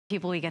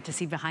people we get to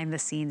see behind the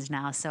scenes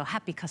now. So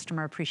happy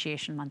Customer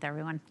Appreciation Month,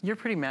 everyone. You're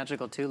pretty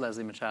magical too,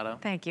 Leslie Machado.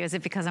 Thank you. Is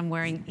it because I'm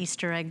wearing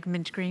Easter egg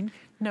mint green?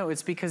 No,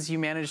 it's because you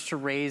managed to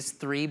raise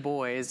 3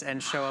 boys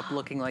and show up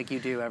looking like you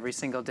do every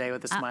single day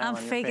with a smile on your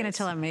face. I'm faking it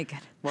till I make it.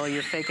 Well,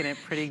 you're faking it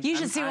pretty. You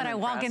should see when I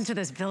walk into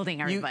this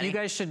building, everybody. You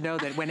guys should know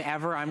that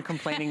whenever I'm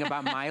complaining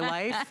about my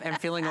life and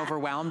feeling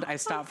overwhelmed, I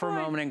stop for a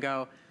moment and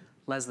go,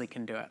 Leslie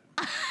can do it.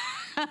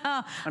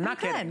 I'm not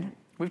kidding.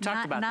 We've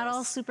talked about this. Not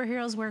all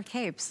superheroes wear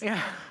capes.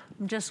 Yeah.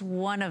 I'm just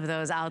one of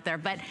those out there.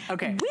 But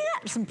okay, we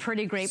got some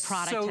pretty great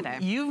product today.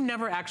 So you've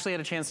never actually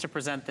had a chance to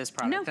present this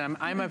product. No. And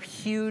I'm a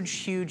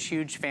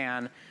huge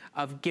fan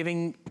of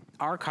giving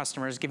our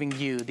customers, giving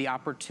you the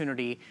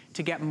opportunity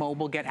to get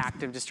mobile, get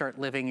active, to start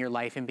living your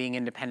life and being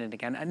independent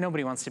again.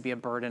 Nobody wants to be a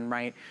burden,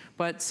 right?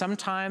 But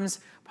sometimes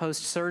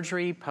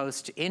post-surgery,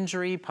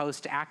 post-injury,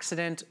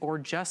 post-accident, or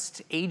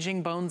just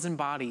aging bones and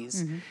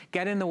bodies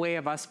get in the way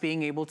of us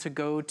being able to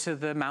go to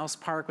the mouse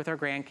park with our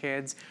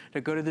grandkids,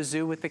 to go to the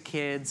zoo with the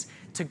kids,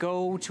 to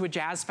go to a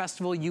jazz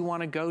festival you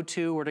want to go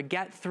to, or to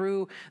get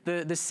through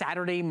the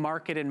Saturday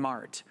market and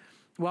mart.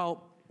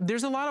 Well,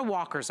 there's a lot of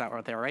walkers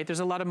out there, right? There's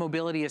a lot of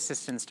mobility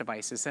assistance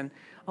devices, and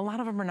a lot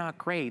of them are not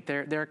great.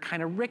 They're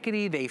kind of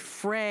rickety, they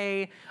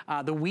fray,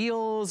 the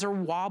wheels are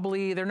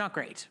wobbly, they're not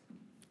great.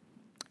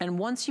 And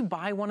once you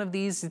buy one of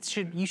these,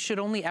 you should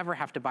only ever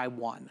have to buy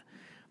one.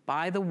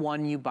 Buy the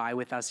one you buy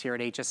with us here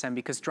at HSN,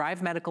 because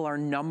Drive Medical, our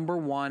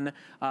 #1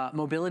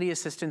 mobility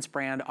assistance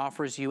brand,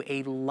 offers you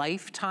a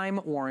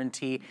lifetime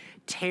warranty,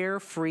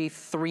 tear-free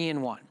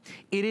 3-in-1.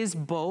 It is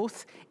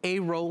both a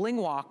rolling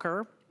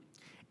walker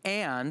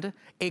and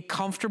a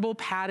comfortable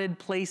padded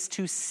place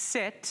to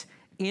sit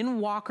in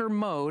walker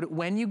mode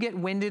when you get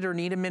winded or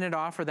need a minute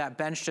off, or that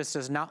bench just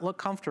does not look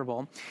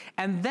comfortable.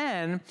 And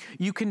then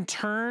you can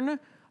turn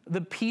the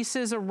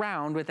pieces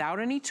around without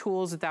any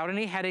tools, without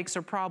any headaches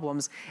or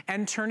problems,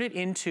 and turn it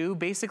into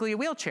basically a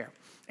wheelchair.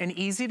 An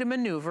easy to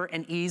maneuver,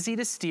 an easy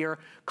to steer,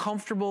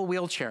 comfortable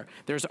wheelchair.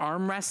 There's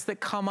armrests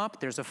that come up,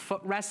 there's a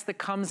footrest that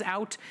comes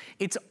out.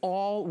 It's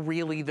all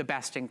really the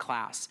best in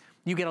class.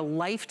 You get a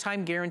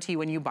lifetime guarantee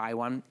when you buy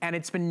one, and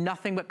it's been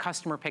nothing but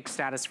customer pick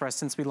status for us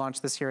since we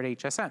launched this here at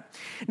HSN.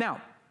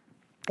 Now,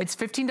 it's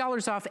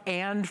 $15 off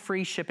and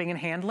free shipping and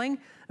handling.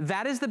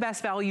 That is the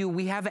best value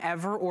we have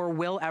ever or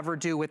will ever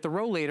do with the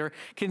Rollator,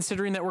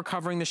 considering that we're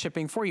covering the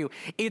shipping for you.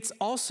 It's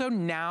also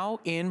now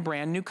in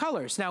brand new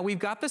colors. Now, we've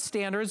got the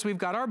standards, we've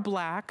got our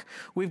black,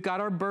 we've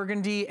got our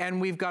burgundy, and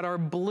we've got our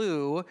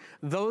blue.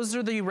 Those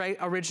are the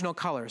original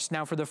colors.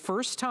 Now, for the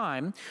first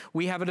time,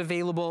 we have it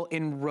available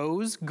in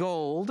rose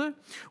gold,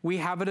 we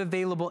have it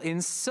available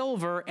in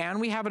silver, and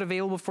we have it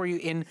available for you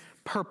in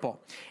purple.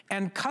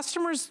 And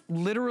customers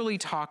literally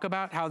talk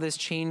about how this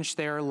changed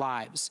their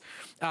lives.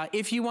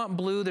 If you want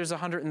blue, there's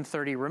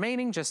 130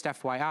 remaining, just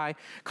FYI.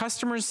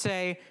 Customers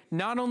say,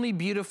 not only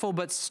beautiful,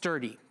 but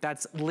sturdy.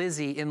 That's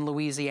Lizzie in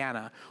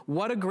Louisiana.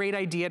 What a great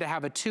idea to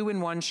have a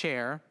 2-in-1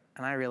 chair.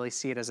 And I really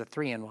see it as a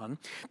 3-in-1.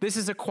 This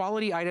is a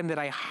quality item that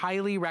I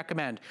highly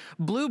recommend.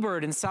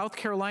 Bluebird in South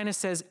Carolina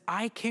says,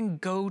 I can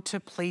go to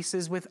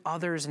places with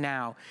others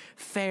now.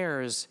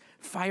 Fairs,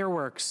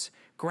 fireworks,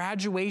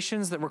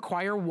 graduations that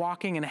require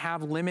walking and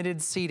have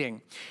limited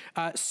seating.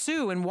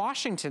 Sue in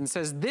Washington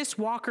says, this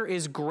walker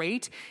is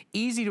great,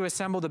 easy to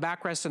assemble the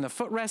backrest and the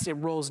footrest. It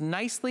rolls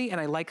nicely,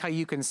 and I like how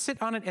you can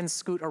sit on it and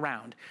scoot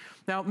around.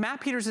 Now, Matt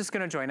Peters is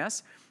gonna join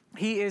us.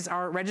 He is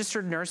our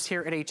registered nurse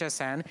here at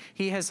HSN.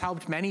 He has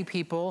helped many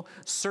people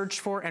search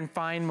for and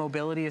find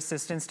mobility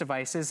assistance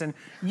devices. And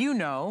you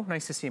know,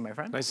 nice to see you, my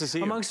friend. Nice to see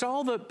you. Amongst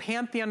all the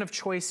pantheon of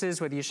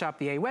choices, whether you shop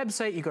the A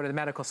website, you go to the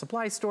medical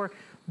supply store,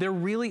 there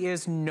really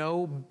is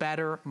no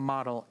better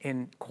model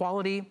in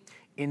quality,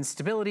 in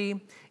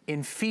stability,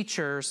 in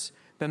features,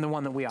 than the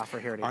one that we offer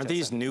here at HSN. Aren't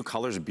these new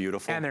colors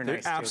beautiful? And they're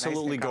nice,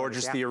 absolutely nice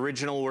gorgeous. Colors, yeah. The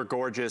original were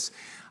gorgeous.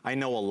 I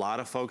know a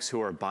lot of folks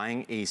who are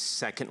buying a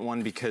second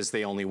one because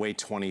they only weigh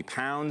 20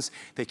 pounds.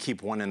 They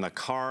keep one in the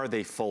car,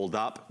 they fold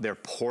up, they're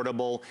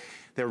portable.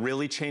 They're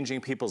really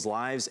changing people's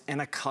lives,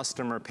 and a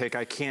customer pick.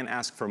 I can't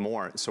ask for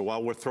more. So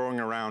while we're throwing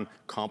around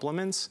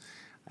compliments,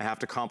 I have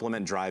to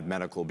compliment Drive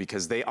Medical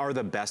because they are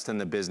the best in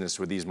the business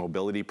with these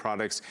mobility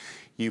products.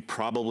 You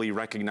probably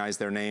recognize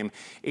their name.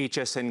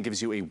 HSN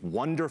gives you a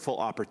wonderful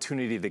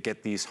opportunity to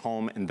get these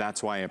home, and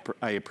that's why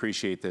I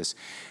appreciate this.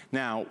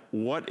 Now,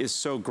 what is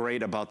so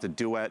great about the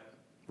Duet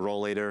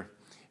Rollator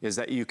is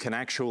that you can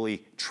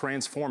actually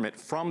transform it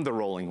from the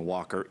rolling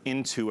walker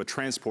into a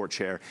transport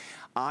chair.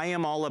 I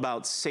am all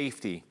about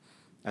safety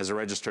as a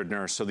registered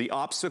nurse. So the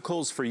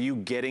obstacles for you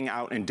getting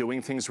out and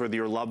doing things with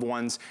your loved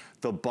ones,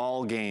 the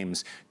ball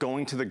games,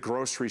 going to the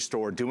grocery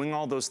store, doing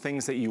all those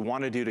things that you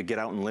want to do to get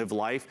out and live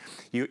life,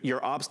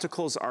 your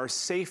obstacles are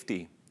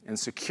safety and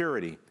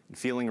security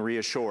feeling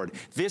reassured.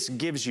 This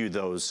gives you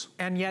those.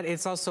 And yet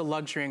it's also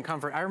luxury and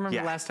comfort. I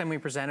remember last time we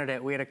presented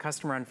it, we had a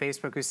customer on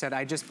Facebook who said,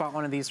 I just bought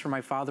one of these for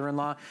my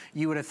father-in-law.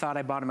 You would have thought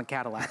I bought him a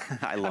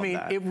Cadillac. I love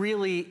that.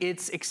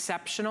 It's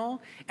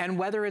exceptional. And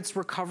whether it's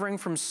recovering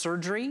from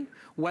surgery,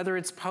 whether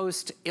it's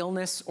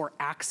post-illness or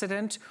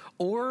accident,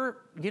 or,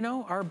 you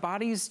know, our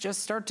bodies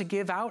just start to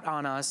give out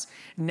on us,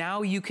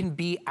 now you can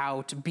be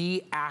out,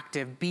 be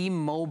active, be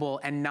mobile,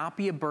 and not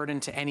be a burden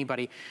to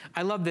anybody.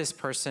 I love this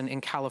person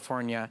in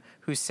California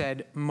who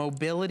said,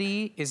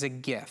 mobility is a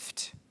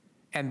gift,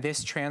 and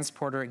this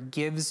transporter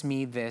gives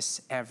me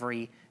this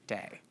every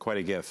day. Quite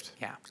a gift.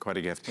 Yeah. Quite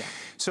a gift. Yeah.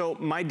 So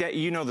my dad,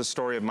 you know the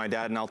story of my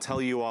dad, and I'll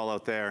tell you all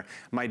out there,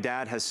 my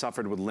dad has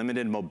suffered with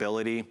limited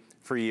mobility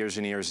for years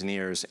and years and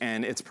years,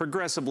 and it's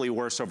progressively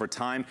worse over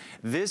time.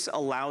 This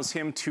allows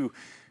him to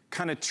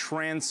kind of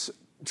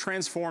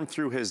transform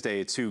through his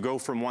day, to go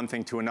from one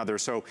thing to another.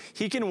 So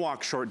he can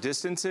walk short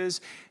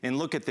distances, and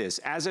look at this.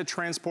 As a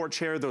transport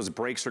chair, those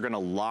brakes are gonna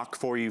lock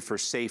for you for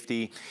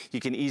safety. You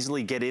can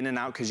easily get in and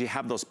out because you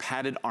have those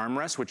padded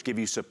armrests which give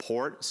you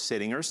support,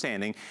 sitting or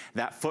standing.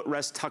 That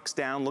footrest tucks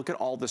down. Look at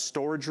all the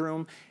storage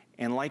room.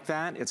 And like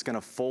that, it's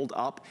gonna fold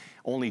up,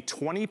 only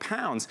 20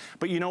 pounds.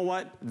 But you know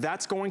what?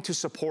 That's going to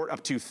support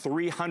up to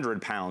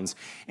 300 pounds.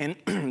 And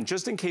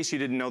just in case you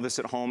didn't know this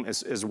at home,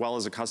 as well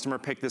as a customer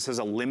pick, this has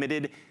a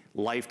limited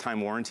lifetime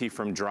warranty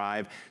from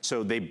Drive,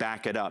 so they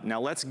back it up.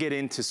 Now let's get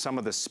into some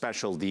of the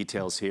special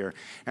details here.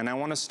 And I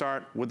wanna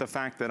start with the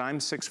fact that I'm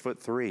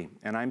 6'3"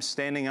 and I'm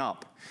standing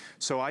up.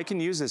 So I can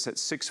use this at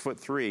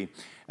 6'3"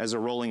 as a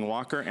rolling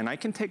walker, and I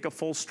can take a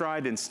full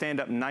stride and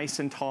stand up nice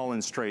and tall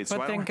and straight.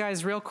 But then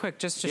guys, real quick,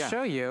 just to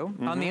show you,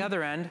 on the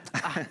other end,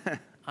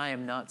 I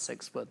am not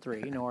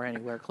 6'3", nor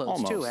anywhere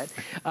close to it.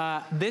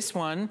 This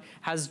one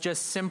has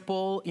just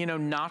simple, you know,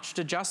 notched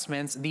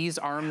adjustments. These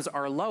arms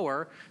are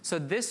lower, so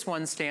this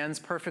one stands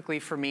perfectly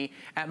for me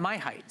at my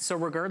height. So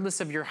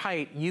regardless of your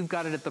height, you've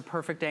got it at the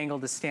perfect angle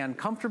to stand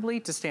comfortably,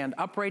 to stand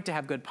upright, to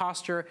have good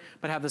posture,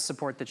 but have the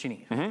support that you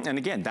need. And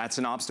again, that's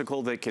an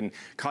obstacle that can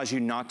cause you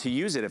not to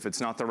use it if it's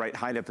not the right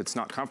height, if it's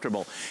not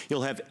comfortable.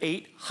 You'll have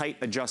 8 height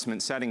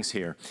adjustment settings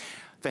here.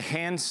 The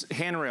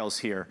handrails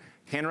here,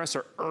 handrests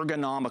are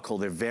ergonomical,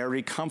 they're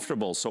very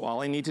comfortable. So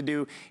all I need to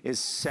do is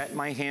set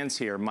my hands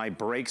here. My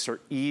brakes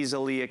are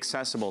easily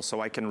accessible, so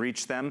I can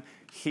reach them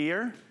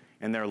here,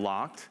 and they're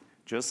locked,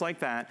 just like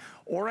that.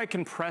 Or I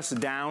can press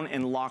down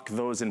and lock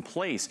those in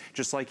place,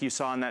 just like you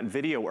saw in that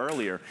video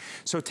earlier.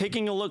 So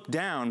taking a look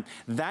down,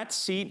 that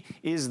seat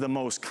is the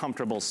most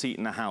comfortable seat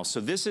in the house. So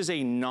this is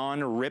a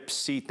non-rip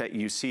seat that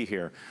you see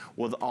here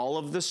with all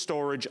of the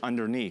storage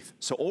underneath.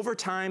 So over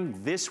time,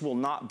 this will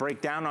not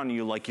break down on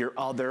you like your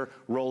other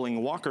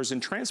rolling walkers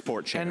and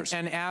transport chairs.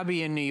 And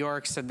Abby in New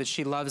York said that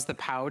she loves the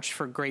pouch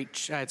for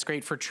it's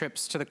great for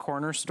trips to the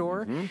corner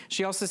store.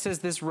 She also says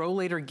this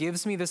Rollator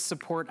gives me the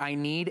support I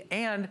need,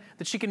 and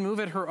that she can move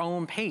at her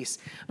own pace.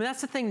 I mean,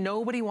 that's the thing,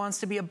 nobody wants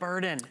to be a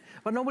burden,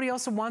 but nobody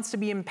also wants to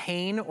be in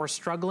pain or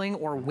struggling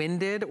or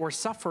winded or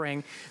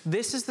suffering.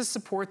 This is the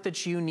support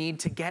that you need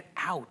to get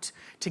out,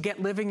 to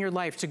get living your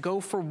life, to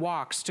go for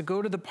walks, to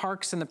go to the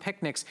parks and the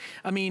picnics.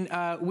 I mean,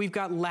 we've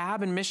got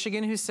Lab in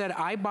Michigan who said,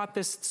 I bought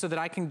this so that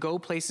I can go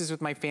places with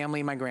my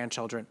family and my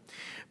grandchildren,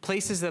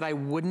 places that I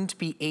wouldn't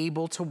be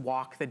able to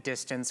walk the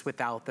distance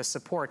without the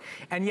support.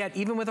 And yet,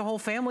 even with a whole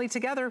family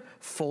together,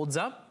 folds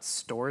up,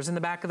 stores in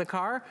the back of the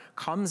car,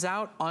 comes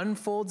out,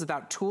 unfolds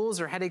without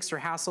tools or headaches or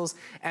hassles,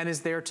 and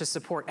is there to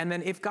support. And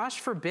then if, gosh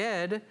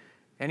forbid,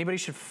 anybody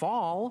should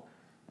fall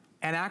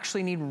and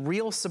actually need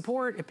real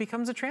support, it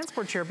becomes a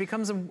transport chair. It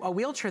becomes a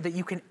wheelchair that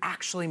you can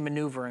actually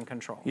maneuver and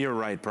control. You're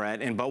right,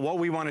 Brett. But what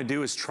we want to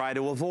do is try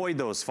to avoid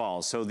those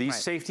falls. So these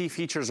safety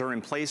features are in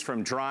place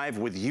from Drive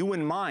with you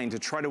in mind to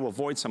try to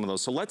avoid some of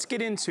those. So let's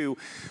get into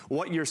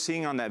what you're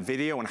seeing on that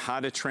video and how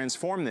to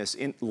transform this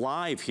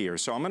live here.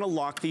 So I'm going to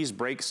lock these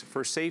brakes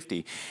for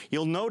safety.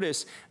 You'll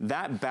notice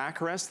that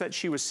backrest that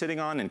she was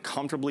sitting on and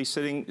comfortably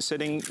sitting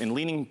and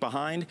leaning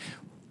behind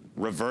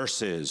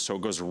reverses, so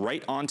it goes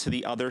right onto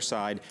the other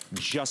side,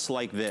 just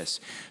like this.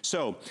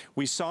 So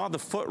we saw the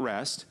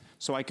footrest,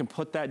 so I can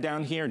put that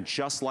down here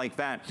just like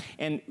that.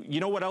 And you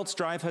know what else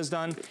Drive has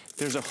done?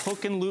 There's a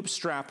hook and loop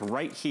strap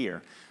right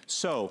here.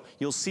 So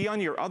you'll see on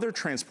your other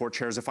transport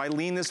chairs, if I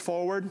lean this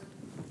forward,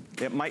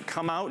 it might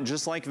come out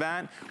just like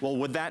that. Well,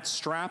 with that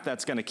strap,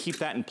 that's gonna keep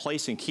that in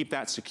place and keep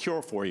that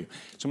secure for you.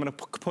 So I'm gonna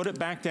put it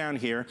back down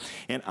here,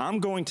 and I'm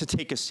going to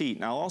take a seat.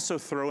 And I'll also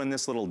throw in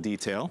this little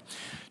detail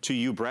to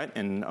you, Brett,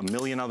 and a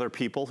million other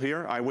people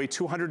here. I weigh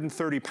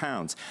 230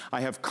 pounds.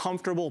 I have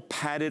comfortable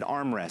padded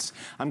armrests.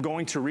 I'm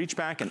going to reach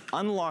back and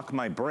unlock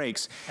my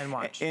brakes. And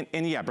watch.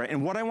 And yeah, Brett,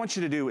 and what I want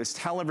you to do is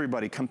tell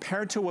everybody,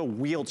 compared to a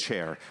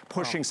wheelchair,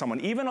 pushing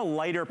someone, even a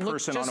lighter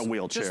person on a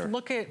wheelchair. Just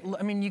look at,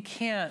 I mean, you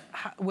can't,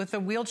 with a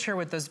wheelchair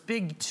with those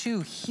big,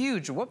 two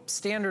huge,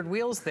 standard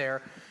wheels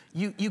there,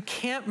 you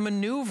can't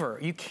maneuver.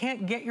 You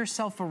can't get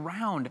yourself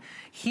around.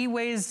 He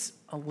weighs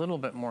a little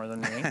bit more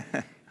than me.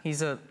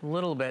 He's a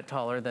little bit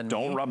taller than me.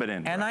 Don't rub it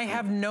in. And I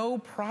have no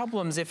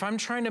problems if I'm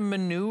trying to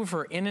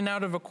maneuver in and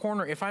out of a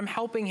corner, if I'm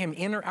helping him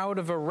in or out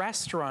of a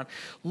restaurant.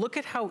 Look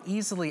at how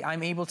easily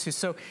I'm able to.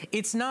 So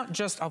it's not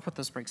just, I'll put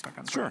those brakes back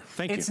on. Sure,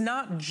 thank you. It's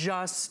not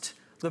just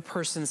the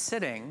person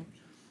sitting.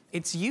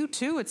 It's you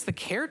too, it's the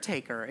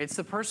caretaker. It's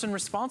the person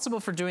responsible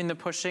for doing the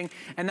pushing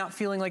and not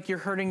feeling like you're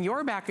hurting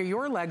your back or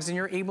your legs, and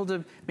you're able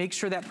to make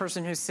sure that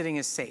person who's sitting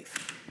is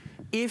safe.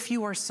 If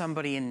you are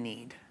somebody in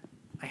need,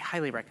 I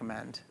highly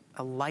recommend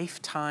a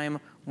lifetime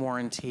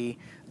warranty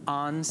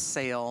on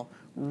sale,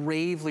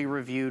 ravely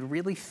reviewed,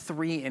 really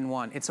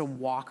 3-in-1. It's a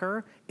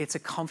walker, it's a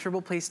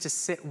comfortable place to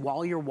sit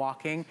while you're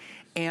walking,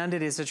 and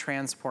it is a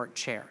transport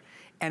chair.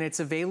 And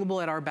it's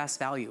available at our best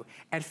value.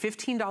 At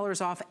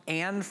 $15 off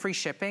and free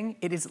shipping,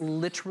 it is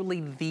literally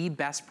the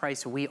best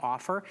price we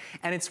offer,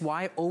 and it's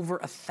why over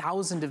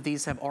 1,000 of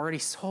these have already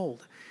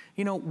sold.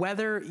 You know,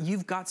 whether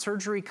you've got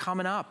surgery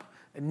coming up,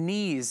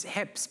 knees,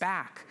 hips,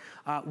 back,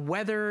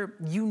 whether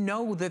you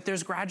know that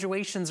there's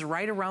graduations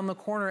right around the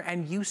corner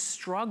and you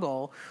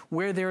struggle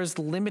where there's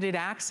limited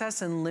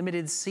access and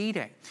limited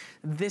seating.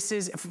 This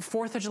is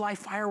 4th of July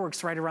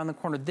fireworks right around the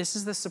corner. This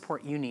is the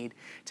support you need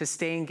to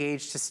stay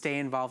engaged, to stay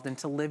involved, and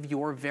to live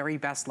your very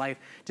best life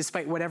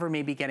despite whatever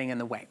may be getting in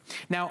the way.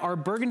 Now, our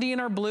burgundy and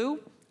our blue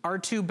are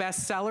 2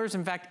 best sellers.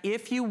 In fact,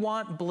 if you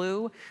want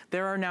blue,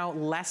 there are now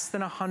less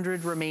than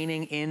 100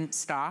 remaining in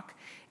stock.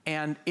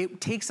 And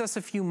it takes us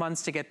a few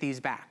months to get these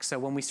back. So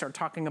when we start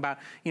talking about,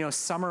 you know,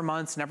 summer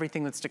months and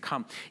everything that's to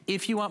come,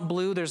 if you want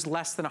blue, there's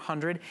less than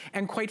 100.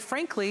 And quite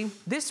frankly,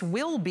 this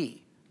will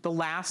be the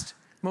last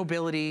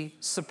mobility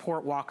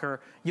support walker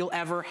you'll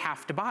ever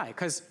have to buy,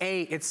 because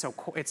A, it's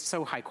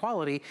so high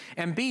quality,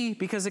 and B,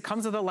 because it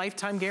comes with a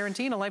lifetime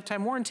guarantee and a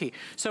lifetime warranty.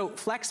 So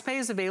FlexPay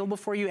is available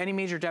for you, any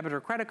major debit or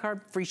credit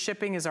card. Free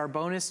shipping is our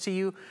bonus to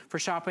you for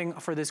shopping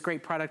for this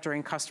great product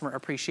during Customer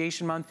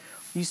Appreciation Month.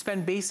 You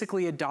spend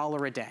basically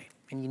 $1 a day,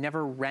 and you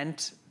never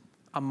rent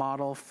a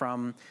model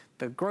from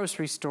the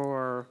grocery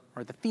store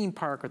or the theme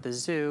park or the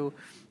zoo,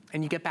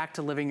 and you get back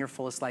to living your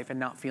fullest life and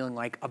not feeling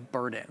like a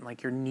burden,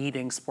 like you're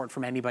needing support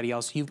from anybody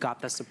else. You've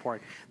got the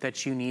support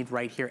that you need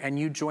right here. And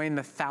you join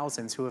the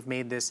thousands who have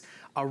made this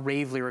a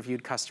ravely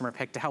reviewed customer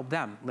pick to help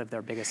them live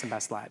their biggest and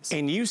best lives.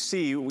 And you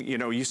see, you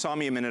know, you saw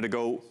me a minute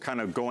ago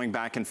kind of going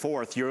back and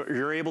forth.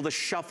 You're able to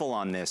shuffle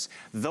on this.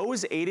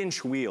 Those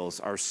 8-inch wheels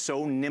are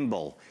so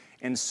nimble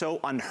and so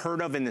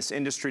unheard of in this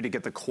industry to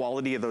get the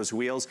quality of those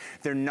wheels.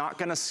 They're not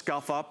gonna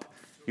scuff up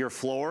your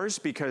floors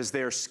because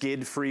they're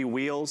skid-free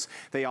wheels.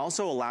 They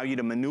also allow you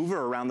to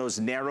maneuver around those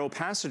narrow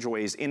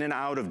passageways, in and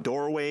out of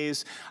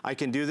doorways. I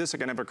can do this, I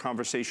can have a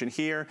conversation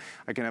here,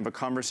 I can have a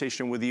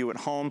conversation with you at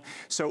home.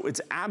 So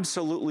it's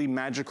absolutely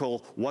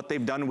magical what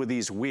they've done with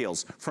these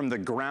wheels. From the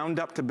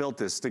ground up to build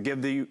this, to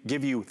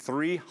give you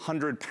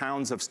 300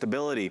 pounds of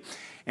stability.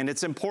 And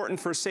it's important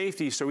for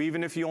safety, so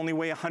even if you only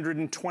weigh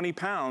 120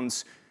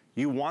 pounds,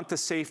 you want the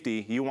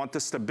safety, you want the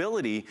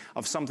stability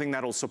of something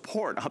that'll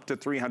support up to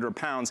 300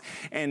 pounds.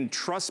 And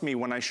trust me,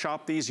 when I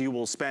shop these, you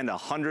will spend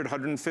 $100,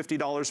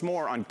 $150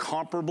 more on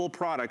comparable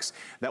products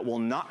that will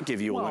not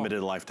give you a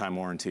limited lifetime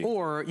warranty.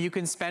 Or you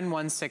can spend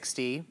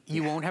 $160,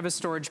 you won't have a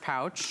storage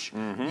pouch,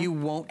 you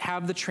won't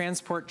have the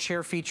transport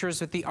chair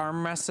features with the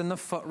armrests and the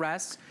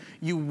footrests,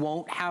 you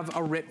won't have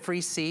a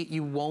rip-free seat,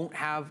 you won't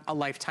have a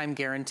lifetime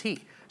guarantee.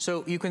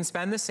 So you can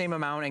spend the same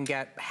amount and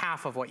get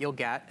half of what you'll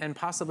get and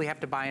possibly have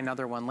to buy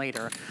another one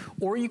later.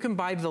 Or you can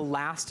buy the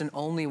last and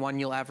only one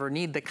you'll ever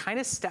need that kind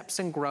of steps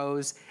and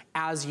grows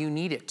as you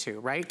need it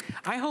to, right?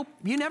 I hope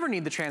you never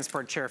need the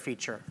transport chair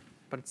feature,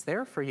 but it's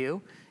there for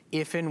you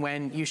if and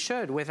when you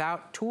should,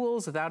 without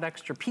tools, without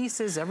extra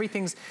pieces.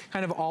 Everything's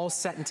kind of all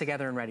set and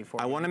together and ready for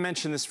you. I want to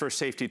mention this for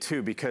safety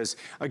too, because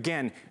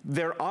again,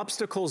 there are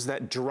obstacles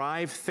that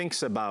Drive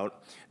thinks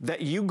about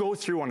that you go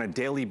through on a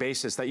daily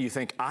basis that you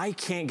think, I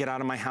can't get out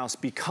of my house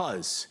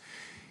because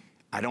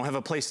I don't have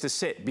a place to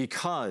sit,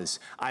 because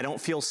I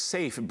don't feel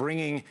safe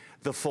bringing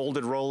the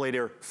folded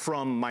rollator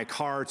from my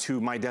car to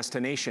my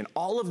destination.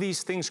 All of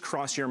these things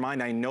cross your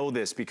mind. I know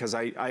this because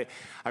I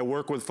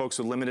work with folks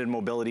with limited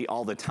mobility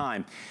all the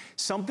time.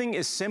 Something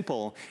as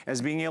simple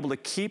as being able to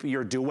keep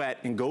your Duet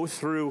and go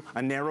through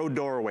a narrow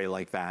doorway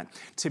like that,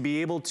 to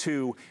be able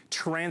to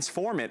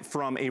transform it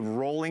from a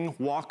rolling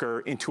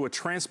walker into a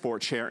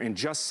transport chair in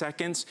just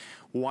seconds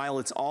while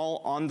it's all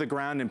on the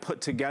ground and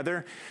put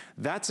together,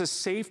 that's a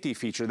safety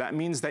feature. That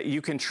means that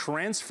you can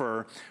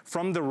transfer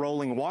from the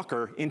rolling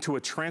walker into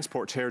a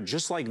transport chair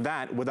just like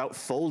that without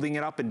folding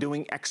it up and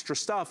doing extra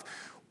stuff,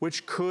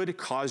 which could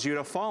cause you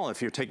to fall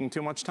if you're taking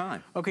too much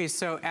time. Okay,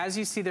 so as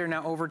you see, there are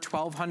now over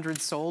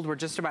 1,200 sold. We're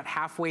just about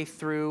halfway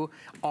through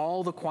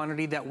all the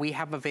quantity that we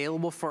have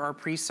available for our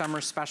pre-summer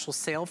special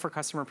sale for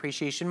Customer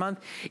Appreciation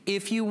Month.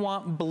 If you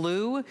want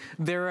blue,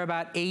 there are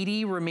about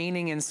 80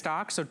 remaining in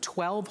stock, so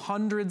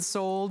 1,200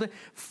 sold,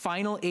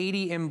 final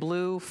 80 in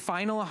blue,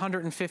 final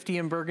 150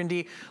 in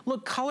burgundy.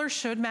 Look, color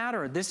should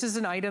matter. This is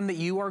an item that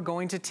you are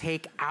going to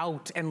take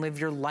out and live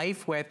your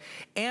life with,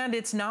 and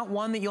it's not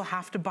one that you'll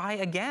have to buy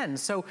again.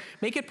 So So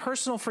make it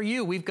personal for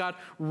you. We've got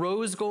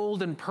rose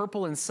gold and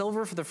purple and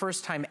silver for the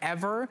first time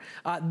ever.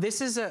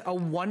 This is a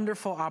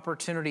wonderful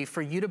opportunity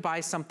for you to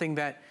buy something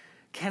that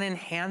can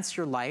enhance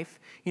your life.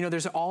 You know,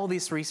 there's all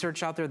this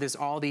research out there, there's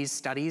all these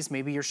studies.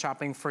 Maybe you're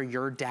shopping for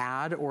your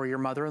dad or your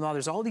mother-in-law.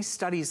 There's all these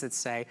studies that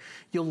say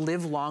you'll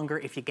live longer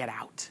if you get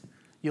out.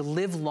 You'll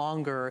live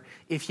longer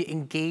if you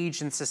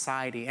engage in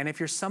society. And if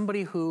you're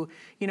somebody who,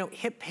 you know,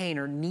 hip pain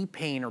or knee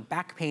pain or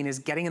back pain is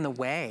getting in the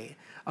way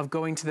of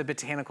going to the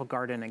botanical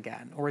garden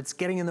again, or it's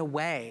getting in the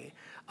way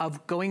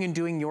of going and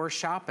doing your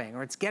shopping,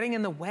 or it's getting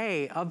in the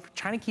way of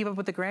trying to keep up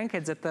with the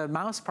grandkids at the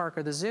mouse park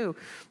or the zoo,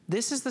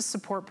 this is the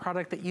support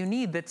product that you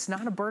need. That's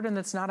not a burden,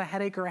 that's not a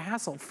headache or a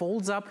hassle.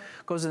 Folds up,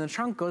 goes in the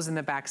trunk, goes in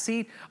the back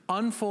seat,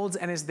 unfolds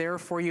and is there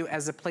for you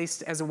as a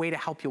place, as a way to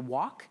help you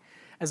walk,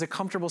 as a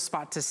comfortable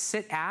spot to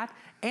sit at,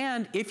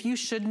 and if you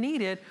should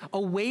need it, a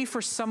way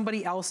for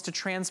somebody else to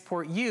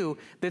transport you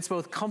that's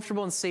both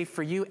comfortable and safe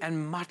for you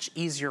and much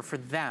easier for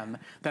them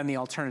than the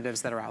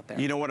alternatives that are out there.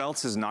 You know what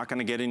else is not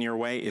gonna get in your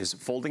way is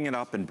folding it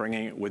up and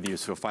bringing it with you.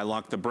 So if I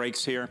lock the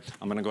brakes here,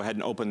 I'm gonna go ahead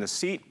and open the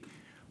seat.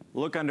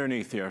 Look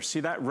underneath here.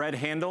 See that red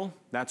handle?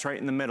 That's right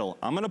in the middle.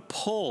 I'm gonna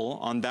pull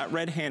on that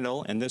red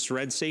handle and this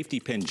red safety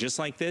pin just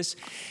like this.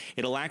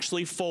 It'll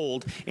actually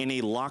fold in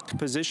a locked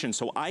position,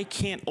 so I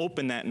can't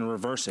open that and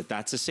reverse it.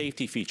 That's a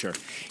safety feature.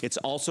 It's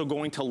also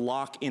going to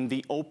lock in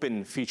the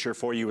open feature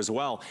for you as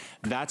well.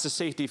 That's a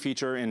safety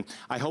feature, and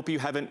I hope you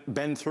haven't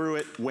been through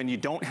it when you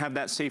don't have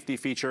that safety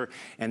feature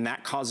and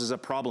that causes a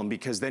problem,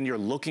 because then you're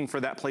looking for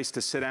that place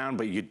to sit down,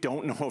 but you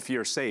don't know if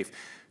you're safe.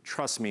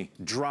 Trust me,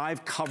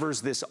 Drive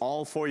covers this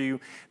all for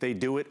you. They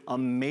do it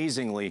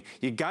amazingly.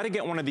 You gotta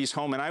get one of these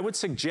home, and I would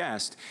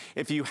suggest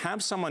if you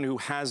have someone who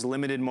has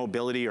limited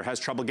mobility or has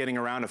trouble getting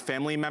around, a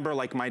family member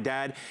like my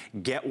dad,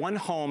 get one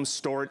home,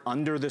 store it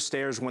under the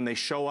stairs. When they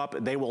show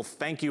up, they will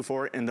thank you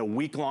for it, and the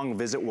week-long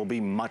visit will be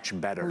much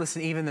better.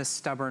 Listen, even the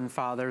stubborn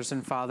fathers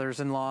and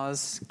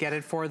fathers-in-laws, get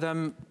it for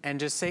them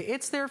and just say,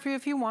 it's there for you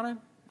if you want it.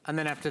 And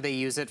then after they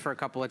use it for a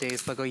couple of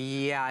days, they'll go,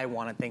 yeah, I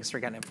want it. Thanks for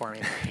getting it for me.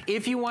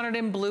 If you want it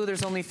in blue,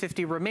 there's only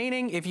 50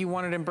 remaining. If you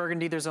want it in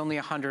burgundy, there's only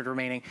 100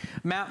 remaining.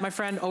 Matt, my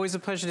friend, always a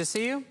pleasure to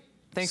see you.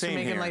 Thanks for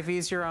making life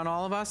easier on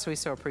all of us. We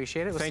so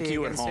appreciate it. We'll Thank see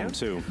you again at home,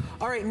 soon. too.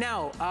 All right,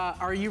 now,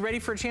 are you ready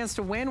for a chance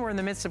to win? We're in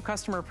the midst of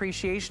Customer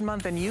Appreciation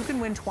Month, and you can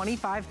win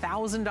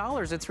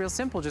 $25,000. It's real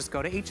simple. Just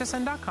go to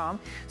hsn.com,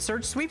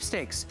 search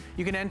sweepstakes.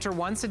 You can enter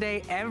once a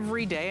day,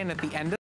 every day, and at the end of